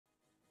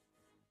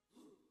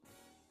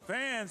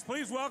Fans,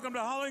 please welcome to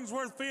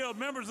Hollingsworth Field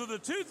members of the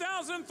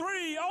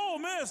 2003 Ole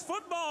Miss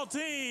football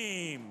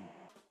team.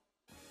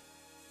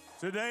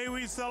 Today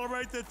we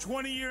celebrate the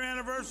 20-year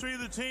anniversary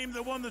of the team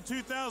that won the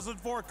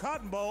 2004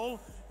 Cotton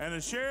Bowl and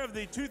a share of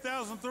the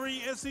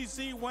 2003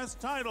 SEC West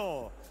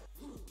title.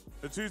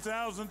 The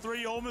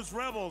 2003 Ole Miss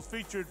Rebels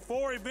featured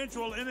 4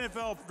 eventual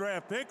NFL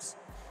draft picks,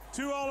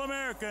 2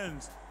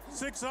 All-Americans,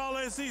 6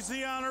 All-SEC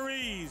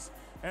honorees,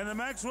 and the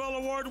Maxwell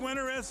Award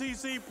winner,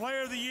 SEC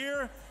Player of the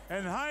Year,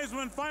 and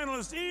Heisman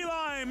finalist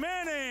Eli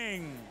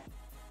Manning.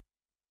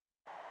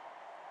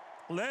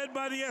 Led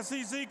by the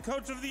SEC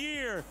Coach of the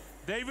Year,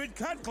 David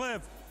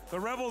Cutcliffe, the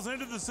Rebels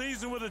ended the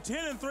season with a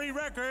 10-3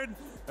 record,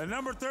 the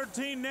number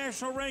 13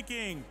 national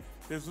ranking.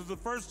 This was the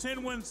first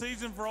 10-win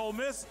season for Ole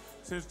Miss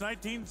since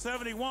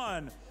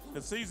 1971.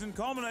 The season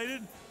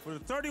culminated with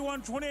a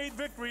 31-28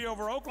 victory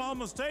over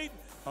Oklahoma State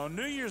on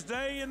New Year's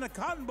Day in the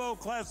Cotton Bowl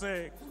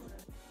Classic.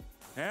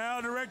 Now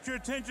direct your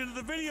attention to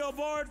the video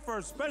board for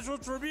a special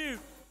tribute.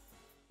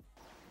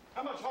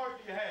 How much heart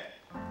do you have?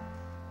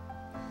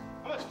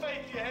 How much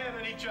faith do you have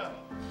in each other?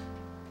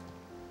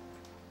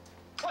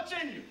 What's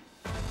in you?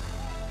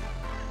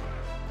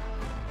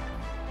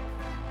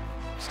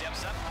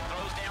 Steps up,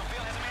 throws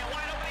downfield, has a man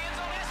wide open, the end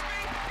zone,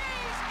 Espy.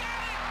 He's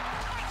got it!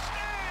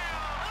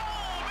 Touchdown!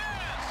 Ole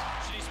Miss!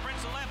 She sprints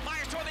to the left,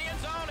 fires toward the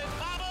end zone, it's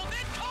bobbled,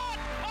 then caught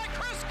by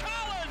Chris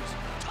Collins!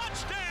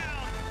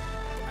 Touchdown!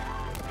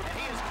 And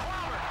he is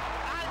clobbered,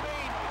 I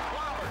mean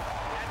clobbered,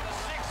 at the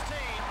 16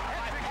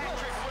 by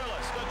Patrick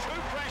Willis, the true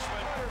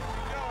freshman.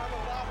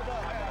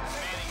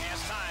 Manning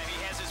has time,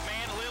 he has his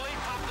man, Lilly,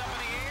 popped up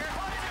in the air,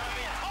 it's going to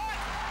be caught!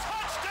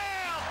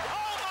 Touchdown!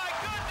 Oh my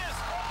goodness!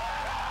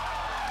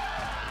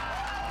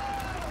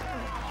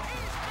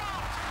 He's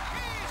dropped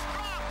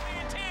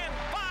the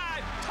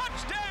 10-5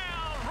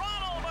 touchdown,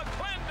 Ronald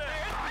McClendon.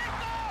 It's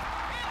picked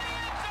off in the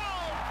end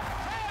zone.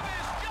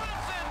 Travis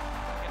Johnson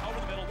over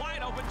the middle,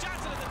 wide open.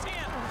 Johnson at the 10,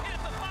 hit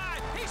at the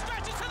 5. He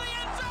stretches to the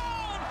end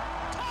zone.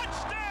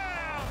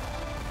 Touchdown.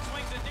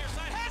 Swings it near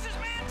side, has his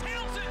man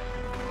Townsend.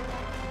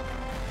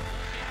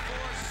 In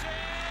for 6,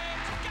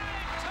 got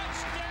it.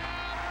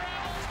 Touchdown,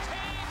 Rebels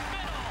team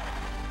middle.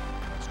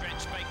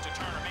 Stretch fake to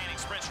Turner. Manning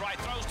sprints right,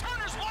 throws.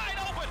 Turner's wide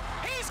open.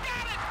 He's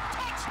got it.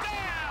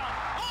 Touchdown.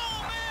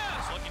 Ole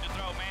Miss looking to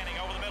throw. Manning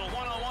over the middle,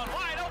 one-on-one,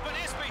 wide open.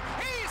 Espy.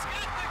 He's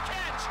got the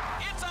catch.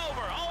 It's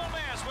over. Ole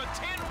Miss with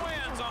 10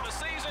 wins on the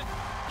season,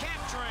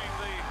 capturing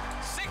the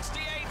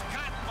 68th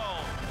Cotton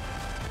Bowl.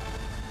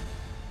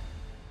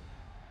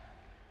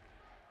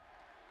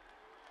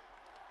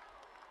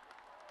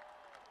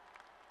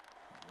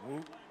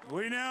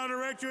 We now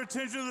direct your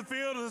attention to the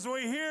field as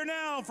we hear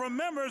now from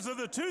members of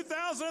the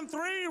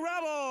 2003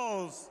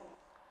 Rebels.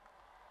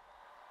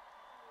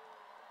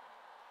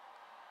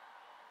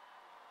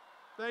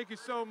 Thank you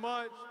so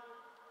much.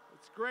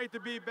 It's great to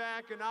be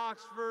back in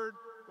Oxford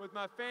with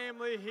my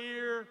family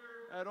here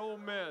at Ole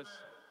Miss.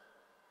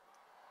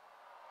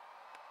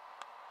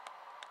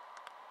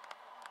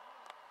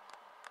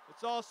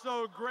 It's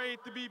also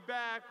great to be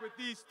back with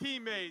these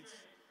teammates.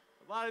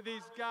 A lot of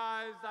these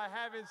guys I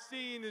haven't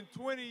seen in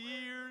 20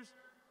 years,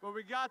 but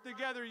we got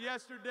together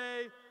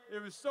yesterday.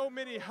 It was so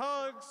many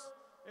hugs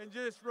and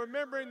just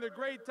remembering the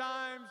great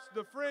times,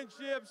 the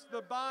friendships,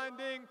 the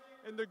bonding,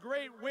 and the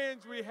great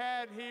wins we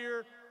had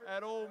here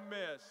at Ole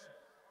Miss.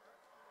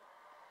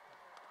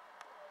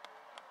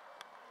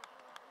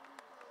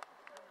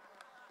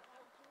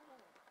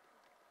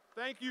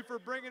 Thank you for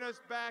bringing us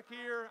back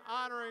here,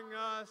 honoring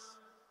us,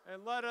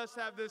 and let us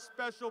have this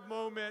special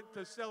moment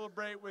to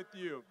celebrate with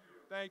you.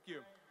 Thank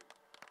you.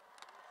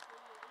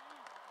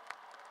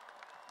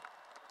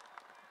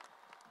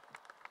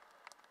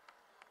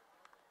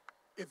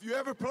 If you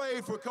ever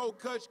played for Coach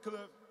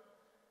Cutcliffe,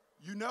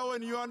 you know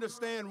and you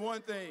understand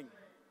one thing.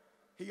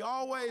 He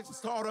always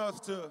taught us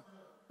to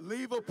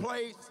leave a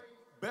place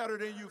better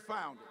than you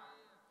found it.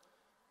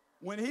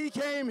 When he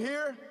came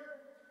here,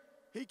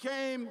 he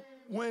came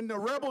when the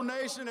Rebel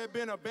Nation had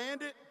been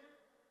abandoned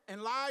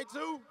and lied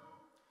to.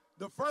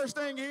 The first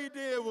thing he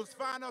did was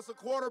find us a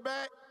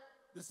quarterback,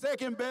 the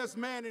second best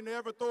man to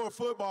ever throw a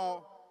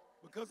football,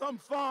 because I'm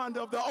fond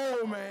of the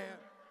old man.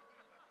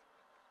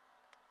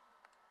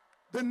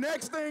 The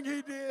next thing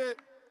he did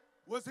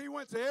was he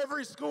went to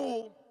every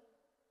school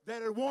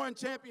that had won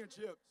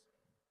championships.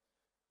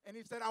 And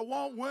he said, I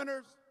want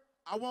winners.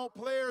 I want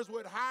players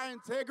with high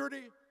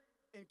integrity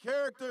and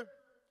character.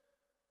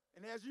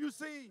 And as you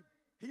see,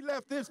 he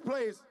left this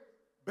place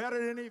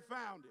better than he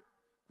found it.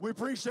 We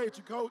appreciate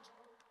you, Coach.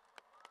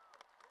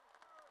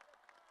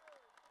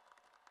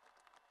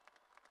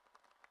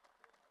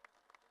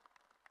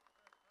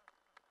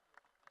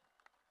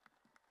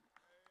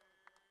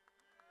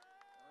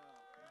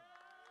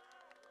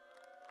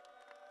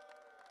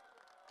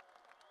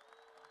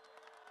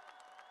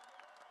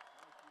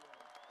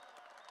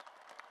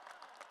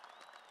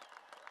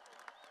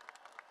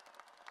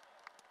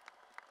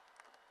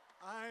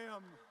 I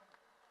am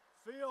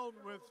filled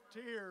with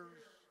tears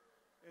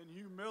and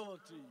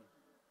humility.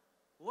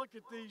 Look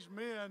at these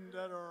men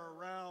that are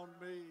around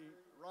me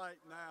right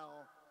now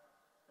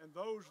and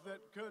those that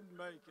couldn't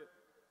make it.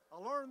 I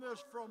learned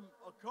this from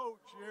a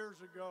coach years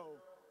ago.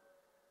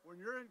 When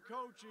you're in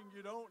coaching,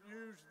 you don't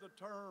use the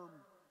term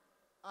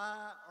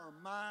I or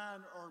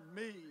mine or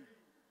me.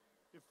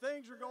 If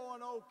things are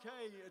going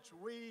okay, it's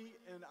we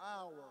and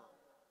our.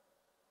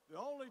 The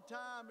only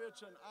time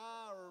it's an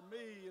I or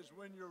me is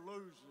when you're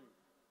losing.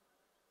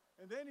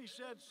 And then he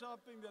said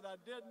something that I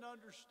didn't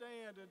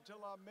understand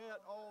until I met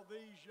all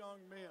these young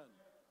men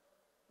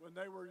when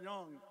they were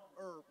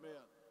younger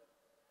men.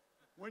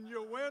 When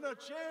you win a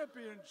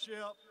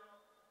championship,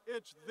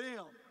 it's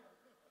them.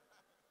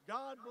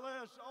 God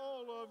bless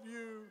all of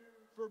you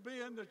for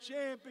being the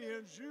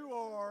champions you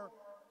are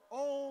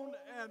on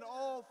and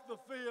off the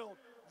field.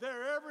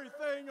 They're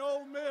everything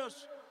Ole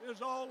Miss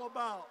is all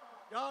about.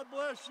 God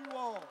bless you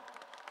all.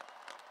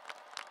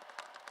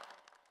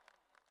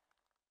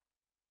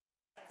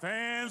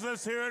 Fans,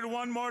 let's hear it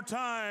one more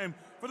time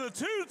for the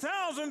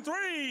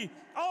 2003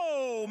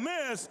 Ole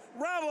Miss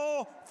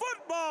Rebel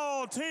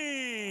football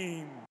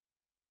team.